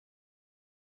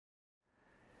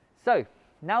So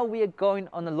now we are going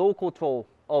on a local tour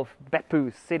of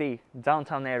Beppu City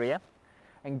downtown area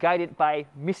and guided by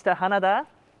Mr. Hanada.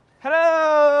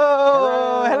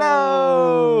 Hello!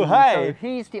 Hello! Hi! So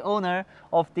he's the owner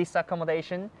of this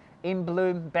accommodation in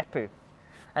Bloom, Beppu.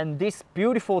 And this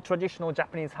beautiful traditional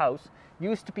Japanese house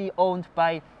used to be owned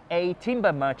by a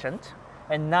timber merchant,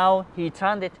 and now he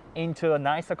turned it into a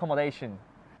nice accommodation.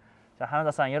 じゃあ花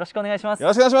田さんよろしくお願いします。よ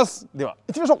ろしくお願いします。では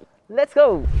行ってみましょう。 Let's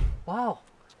go! Wow!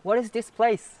 What is this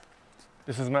place?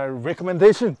 This is my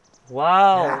recommendation.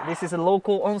 Wow! This is a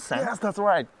local onsen. Yes, that's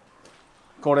right.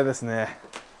 これですね。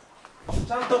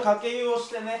ちゃんとかけ湯をし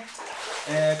てね、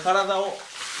体を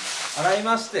洗い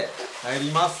まして入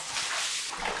りま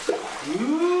す。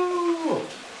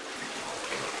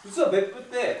実は別府っ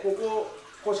てここ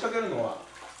腰掛けるのは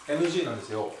NG なんで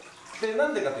すよ。で、な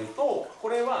んでかというと、こ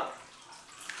れは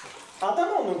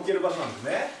頭を乗っける場所なんです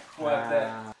ね。こうやっ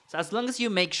て。So as long as you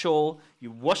make sure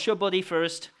you wash your body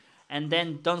first and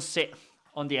then don't sit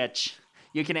on the edge,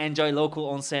 you can enjoy local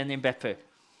onsen in Beppu.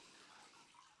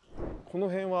 この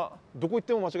辺はどこ行っ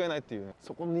ても間違いないっていうね。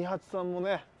そこの二八さんも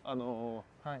ね、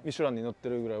ミシュランに載って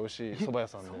るぐらい美味しい蕎麦屋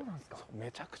さんで。そうなんですか。め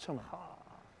ちゃくちゃうまい。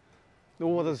で、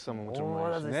大和田寿司さんももちろんう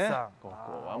まいしね。ここ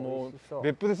はもう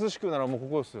別府で寿司食うならもうこ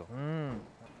こですよ。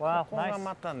ここが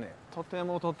またね、とて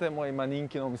もとても今人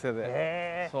気のお店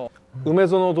で、そう梅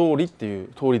園通りっていう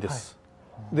通りです。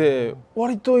で、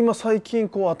割と今最近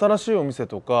こう新しいお店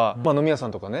とか、飲み屋さ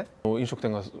んとかね、飲食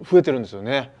店が増えてるんですよ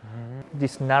ね。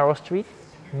This narrow street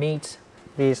meets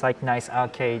this like nice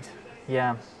arcade.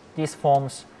 Yeah, this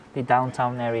forms the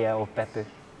downtown area of Beppu.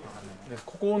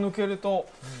 ここを抜けると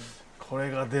これ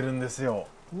が出るんですよ。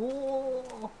おお、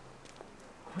こ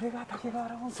れが竹川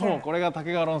原温泉。そう、これが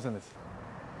竹川原温泉です。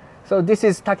So this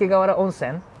is Takegawara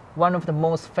Onsen, one of the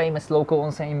most famous local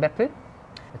onsen in Beppu.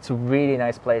 It's a really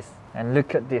nice place, and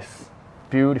look at this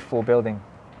beautiful building.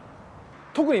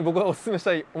 特に僕がおすすめし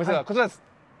たいお店がこちらです。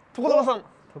床虎さん。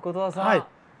床虎さん。はい。こ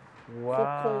こ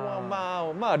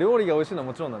はまあ料理が美味しいのは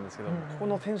もちろんなんですけど、ここ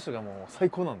の店主がもう最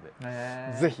高なんで、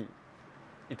ぜひ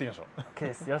行ってみましょう。 OK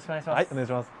です。よろしくお願いします。はい、お願い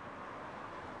します。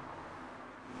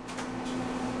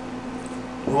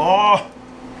うわ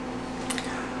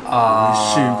あ、美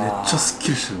味しい。めっちゃすっき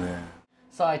りしてるね。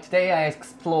So today I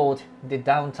explored the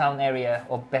downtown area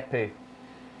of Beppu.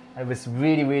 It was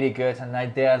really good, and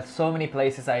there are so many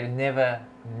places I never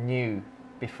knew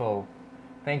before.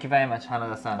 Thank you very much,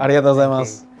 Hanada-san. ありがとうございま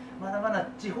す。まだまだ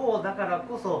地方だから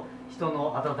こそ人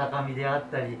の温かみであっ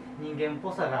たり人間っ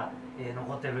ぽさが、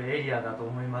残ってるエリアだと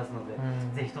思いますので、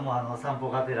ぜひとも散歩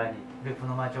がてらに別府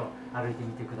の街を歩いて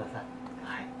みてください。はい、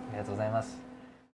ありがとうございます。